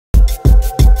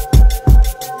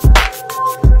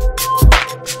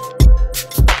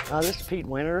This is Pete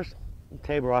Winters,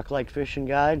 Table Rock Lake Fishing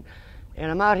Guide,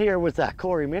 and I'm out here with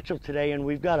Corey Mitchell today, and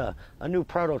we've got a new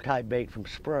prototype bait from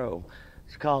Spro.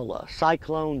 It's called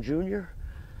Cyclone Jr,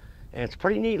 and it's a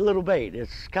pretty neat little bait.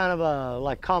 It's kind of a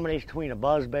like combination between a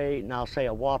buzz bait and I'll say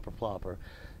a whopper plopper.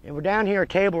 And we're down here at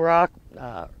Table Rock,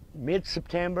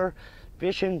 mid-September.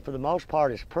 Fishing for the most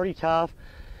part is pretty tough,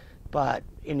 but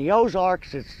in the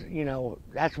Ozarks, it's, you know,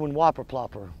 that's when whopper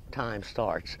plopper time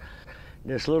starts.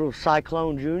 This little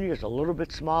Cyclone Jr is a little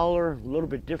bit smaller, a little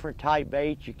bit different type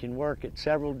bait. You can work it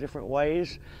several different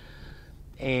ways,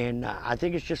 and I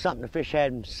think it's just something the fish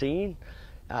hadn't seen.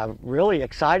 I'm really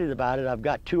excited about it. I've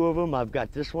got two of them. I've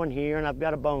got this one here, and I've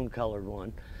got a bone-colored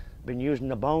one. Been using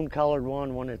the bone-colored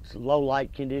one when it's low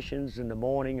light conditions in the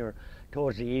morning or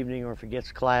towards the evening, or if it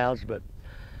gets clouds. But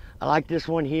I like this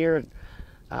one here.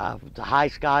 The high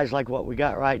skies like what we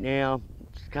got right now.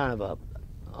 It's kind of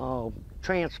a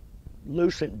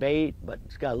translucent bait, but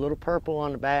it's got a little purple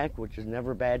on the back, which is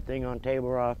never a bad thing on Table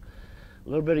Rock. A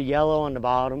little bit of yellow on the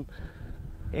bottom.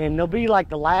 And they'll be like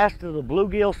the last of the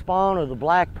bluegill spawn or the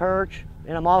black perch.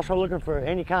 And I'm also looking for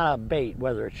any kind of bait,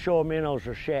 whether it's shore minnows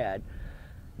or shad.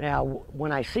 Now,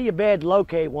 when I see a bed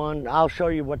locate one, I'll show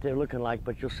you what they're looking like,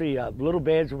 but you'll see little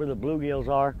beds where the bluegills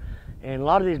are, and a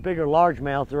lot of these bigger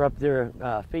largemouth are up there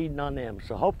feeding on them.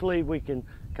 So hopefully we can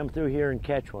come through here and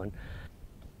catch one.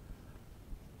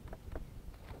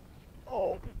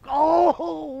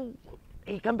 Oh,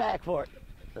 he come back for it.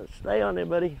 So stay on there,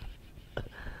 buddy.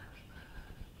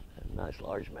 Nice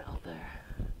largemouth there.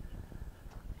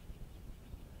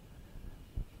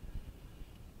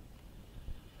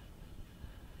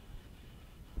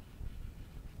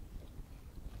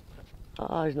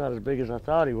 Oh, he's not as big as I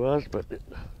thought he was, but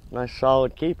nice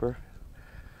solid keeper.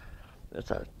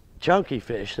 That's a chunky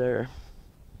fish there.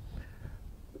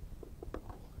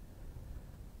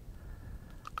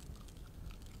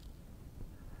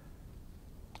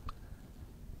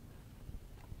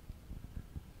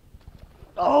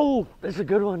 Oh, that's a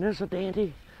good one. That's a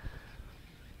dandy.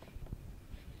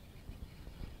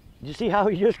 Did you see how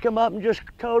he just come up and just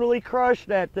totally crushed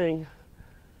that thing?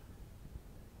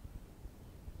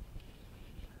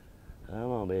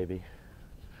 Come on, baby.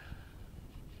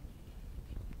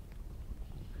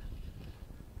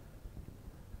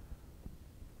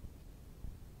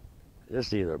 This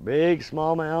is either a big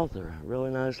smallmouth or a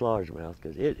really nice largemouth,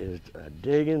 because it is a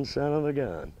digging son of a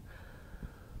gun.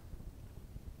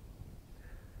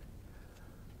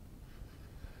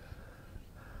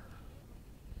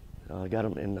 I got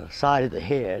him in the side of the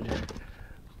head.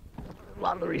 A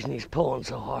lot of the reason he's pulling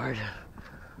so hard.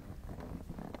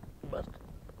 But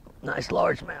nice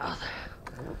largemouth.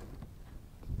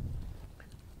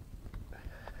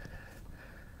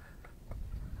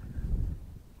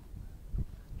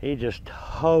 He just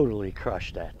totally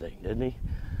crushed that thing, didn't he?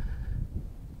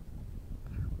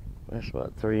 That's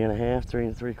what, 3.5, 3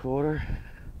 3/4.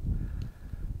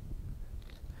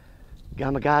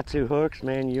 Gamakatsu hooks,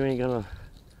 man, you ain't gonna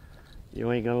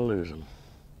lose them.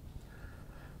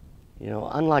 You know,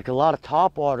 unlike a lot of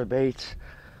topwater baits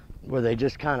where they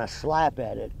just kind of slap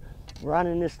at it,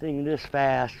 running this thing this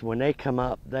fast, when they come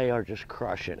up, they are just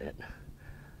crushing it.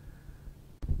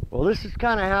 Well, this is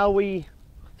kind of how we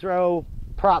throw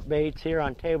prop baits here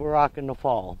on Table Rock in the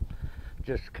fall.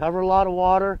 Just cover a lot of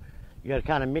water. You got to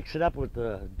kind of mix it up with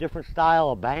the different style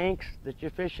of banks that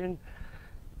you're fishing.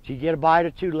 So you get a bite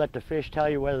or two to let the fish tell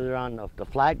you whether they're on the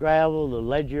flat gravel, the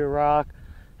ledgier rock,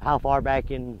 how far back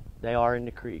in they are in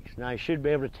the creeks. Now you should be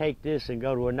able to take this and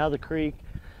go to another creek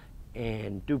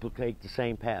and duplicate the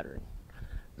same pattern.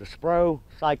 The Spro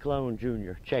Cyclone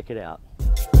Jr. Check it out.